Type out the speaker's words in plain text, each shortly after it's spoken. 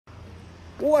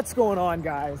What's going on,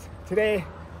 guys? Today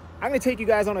I'm going to take you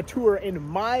guys on a tour in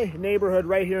my neighborhood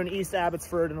right here in East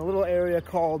Abbotsford, in a little area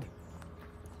called,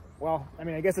 well, I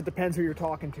mean, I guess it depends who you're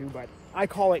talking to, but I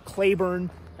call it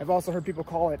Clayburn. I've also heard people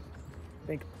call it, I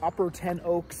think, Upper 10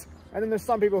 Oaks, and then there's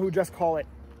some people who just call it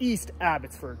East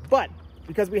Abbotsford. But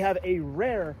because we have a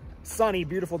rare, sunny,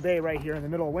 beautiful day right here in the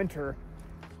middle of winter,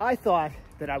 I thought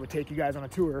that I would take you guys on a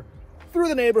tour through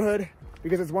the neighborhood,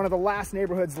 because it's one of the last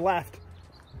neighborhoods left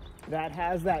that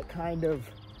has that kind of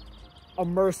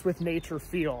immersed with nature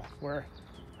feel, where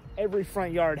every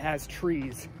front yard has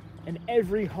trees and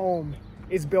every home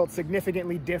is built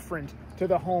significantly different to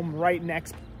the home right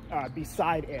next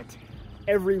beside it.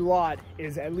 Every lot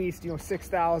is at least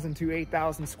 6,000 to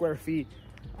 8,000 square feet.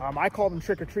 I call them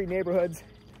trick-or-treat neighborhoods,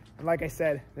 and like I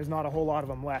said, there's not a whole lot of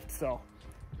them left, so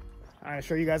I'm gonna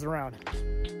show you guys around.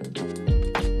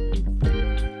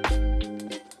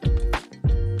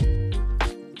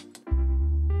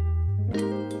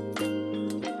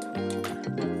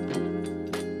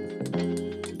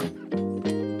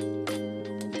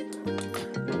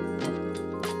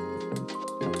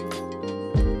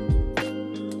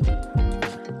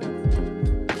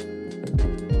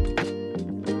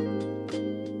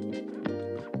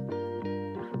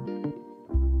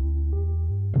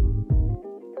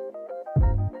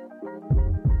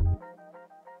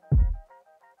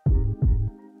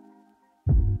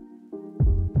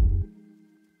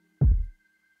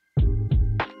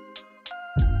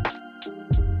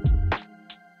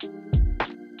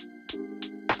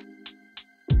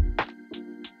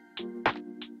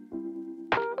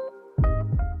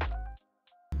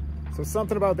 So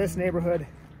something about this neighborhood,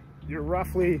 you're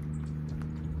roughly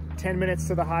 10 minutes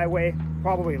to the highway,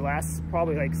 probably less,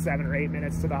 probably like 7 or 8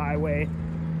 minutes to the highway.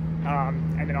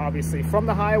 And then obviously from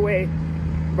the highway,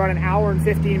 about an hour and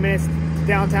 15 minutes to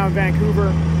downtown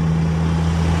Vancouver.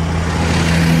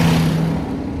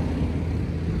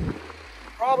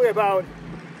 Probably about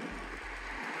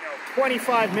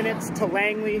 25 minutes to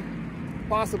Langley,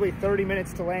 possibly 30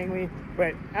 minutes to Langley.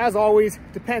 But as always,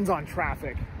 depends on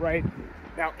traffic, right?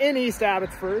 Now in East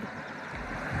Abbotsford,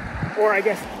 or I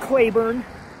guess Clayburn,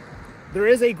 there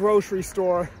is a grocery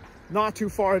store not too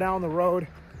far down the road.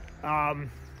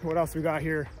 What else we got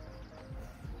here?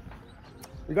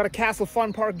 We got a Castle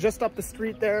Fun Park just up the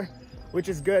street there, which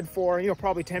is good for,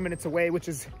 probably 10 minutes away, which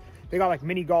is, they got like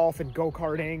mini golf and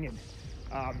go-karting and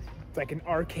it's like an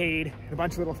arcade, and a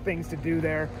bunch of little things to do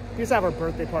there. We used to have our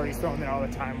birthday parties thrown there all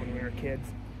the time when we were kids.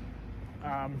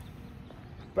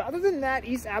 But other than that,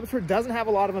 East Abbotsford doesn't have a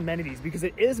lot of amenities because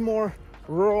it is more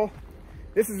rural.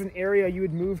 This is an area you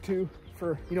would move to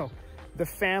for, the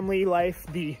family life,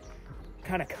 the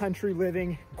kind of country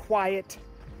living, quiet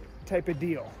type of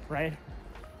deal, right?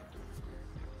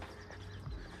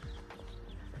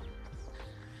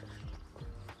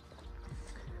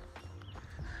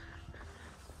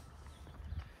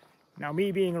 Now,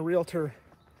 me being a realtor,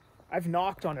 I've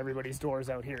knocked on everybody's doors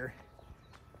out here.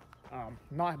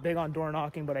 Not big on door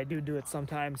knocking, but I do it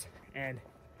sometimes, and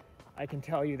I can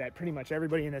tell you that pretty much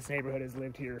everybody in this neighborhood has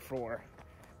lived here for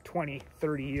 20,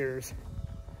 30 years.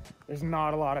 There's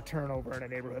not a lot of turnover in a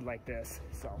neighborhood like this,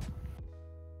 so.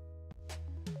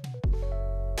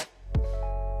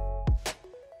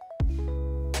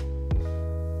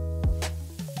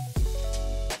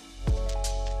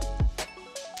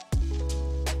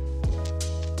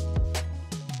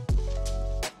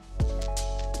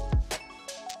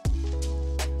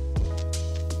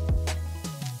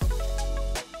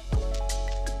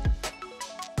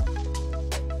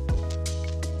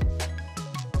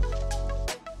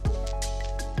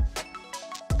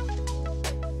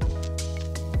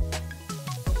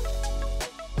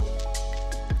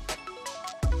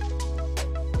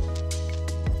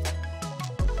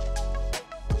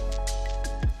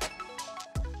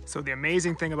 So the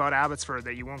amazing thing about Abbotsford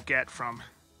that you won't get from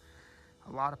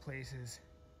a lot of places,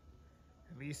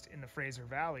 at least in the Fraser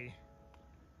Valley,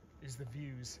 is the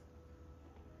views.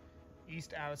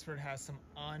 East Abbotsford has some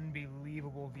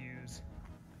unbelievable views.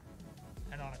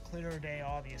 And on a clearer day,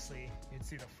 obviously, you'd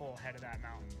see the full head of that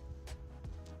mountain.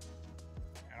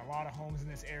 And a lot of homes in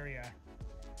this area,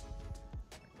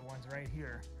 like the ones right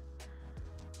here,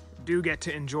 do get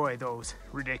to enjoy those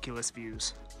ridiculous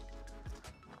views.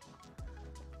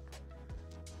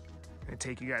 I'm gonna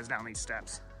take you guys down these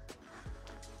steps.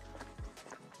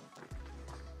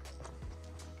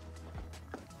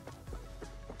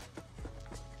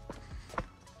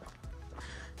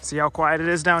 See how quiet it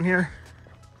is down here?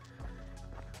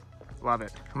 Love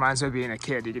it. Reminds me of being a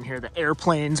kid. You can hear the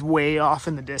airplanes way off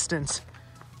in the distance,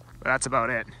 but that's about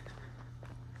it.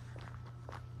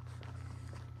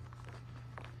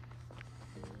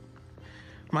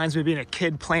 Reminds me of being a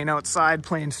kid playing outside,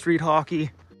 playing street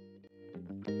hockey.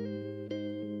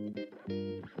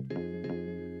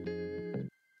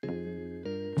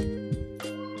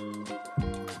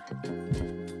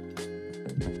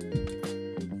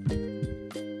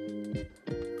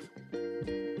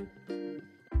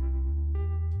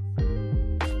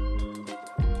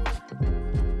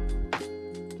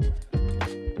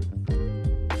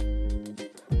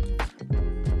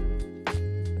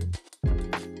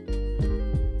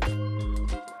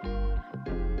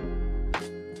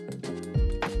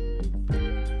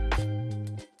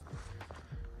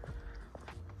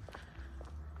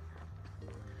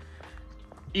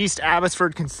 East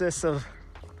Abbotsford consists of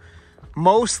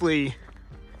mostly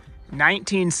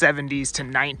 1970s to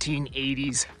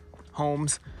 1980s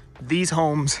homes. These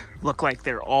homes look like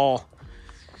they're all,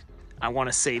 I want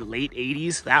to say late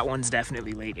 80s. That one's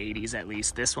definitely late 80s at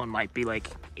least. This one might be like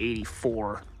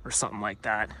 84 or something like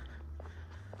that.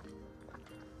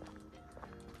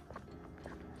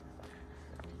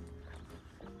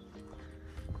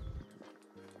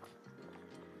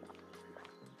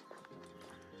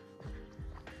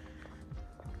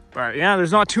 But yeah,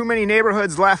 there's not too many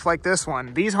neighborhoods left like this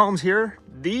one. These homes here,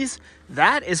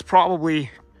 that is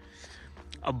probably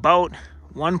about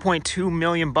 1.2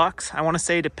 million bucks, I want to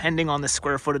say, depending on the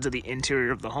square footage of the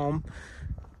interior of the home.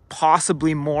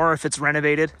 Possibly more if it's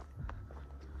renovated.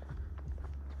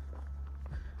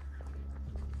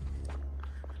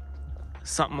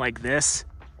 Something like this,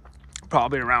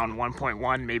 probably around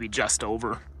 1.1, maybe just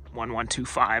over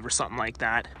 1.125 or something like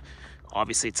that.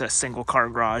 Obviously, it's a single car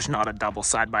garage, not a double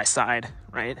side by side,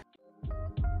 right?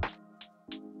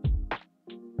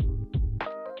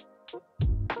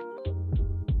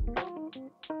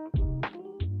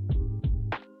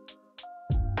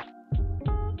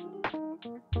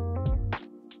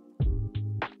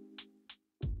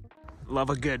 Love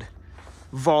a good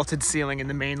vaulted ceiling in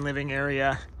the main living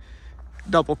area.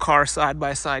 Double car side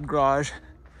by side garage.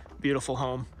 Beautiful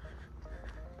home.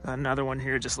 Got another one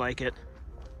here just like it.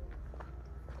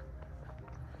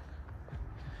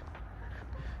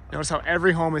 Notice how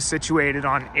every home is situated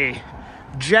on a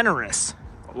generous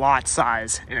lot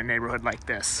size in a neighborhood like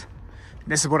this. And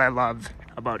this is what I love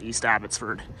about East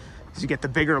Abbotsford, is you get the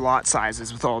bigger lot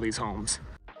sizes with all these homes.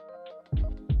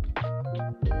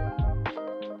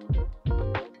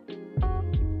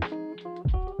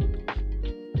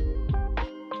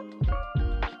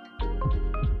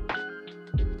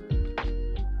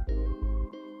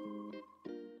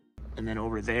 And then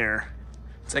over there,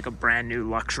 it's like a brand new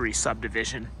luxury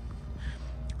subdivision.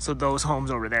 So those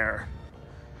homes over there are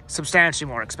substantially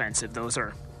more expensive. Those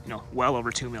are, you know, well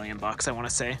over 2 million bucks, I want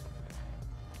to say.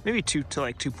 Maybe 2 to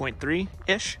like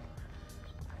 2.3-ish.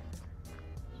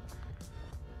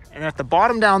 And at the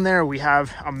bottom down there, we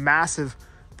have a massive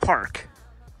park.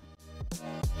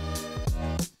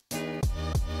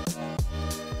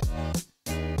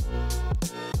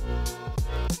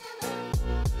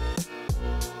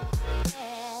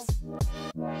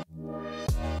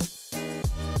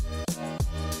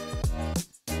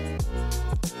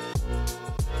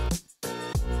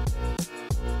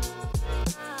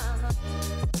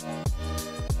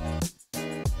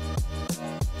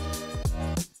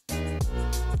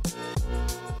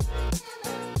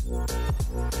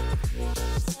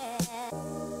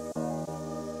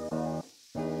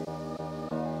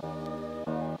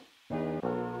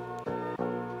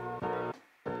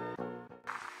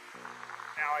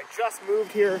 I just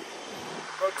moved here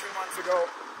about 2 months ago,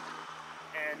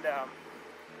 and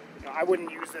you know, I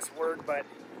wouldn't use this word, but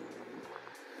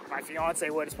my fiance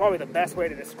would. It's probably the best way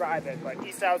to describe it. But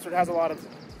East Abbotsford has a lot of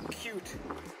cute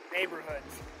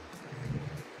neighborhoods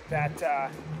that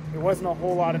there wasn't a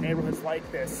whole lot of neighborhoods like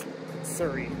this in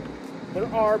Surrey. There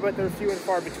are, but they're few and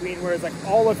far between, whereas like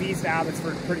all of East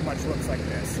Abbotsford pretty much looks like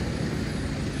this.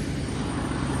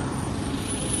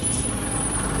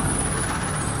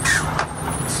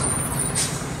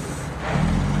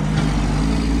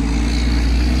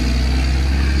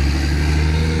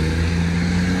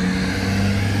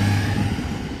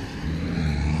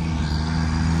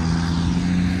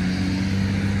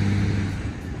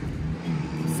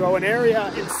 So an area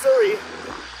in Surrey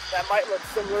that might look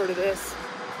similar to this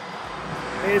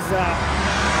is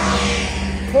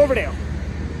Cloverdale.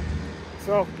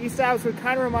 So East Abbotsford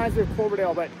kind of reminds me of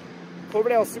Cloverdale, but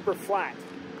Cloverdale is super flat.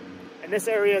 And this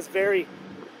area is very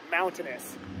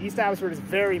mountainous. East Abbotsford is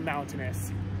very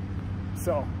mountainous.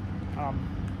 So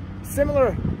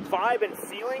similar vibe and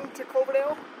feeling to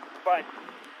Cloverdale, but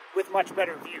with much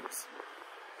better views.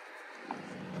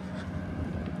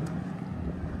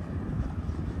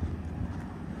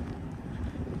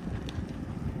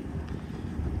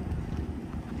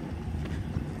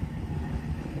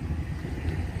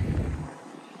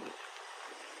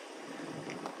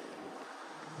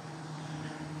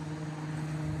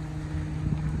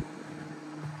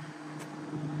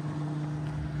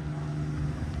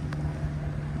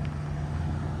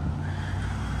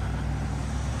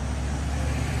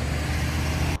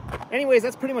 Anyways,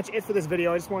 that's pretty much it for this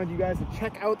video. I just wanted you guys to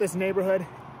check out this neighborhood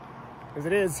because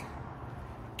it is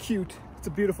cute. It's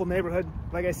a beautiful neighborhood.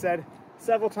 Like I said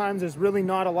several times, there's really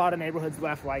not a lot of neighborhoods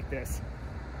left like this.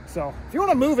 So if you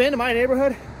want to move into my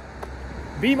neighborhood,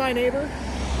 be my neighbor,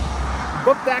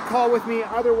 book that call with me.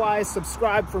 Otherwise,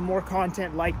 subscribe for more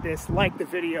content like this, like the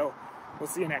video. We'll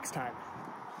see you next time.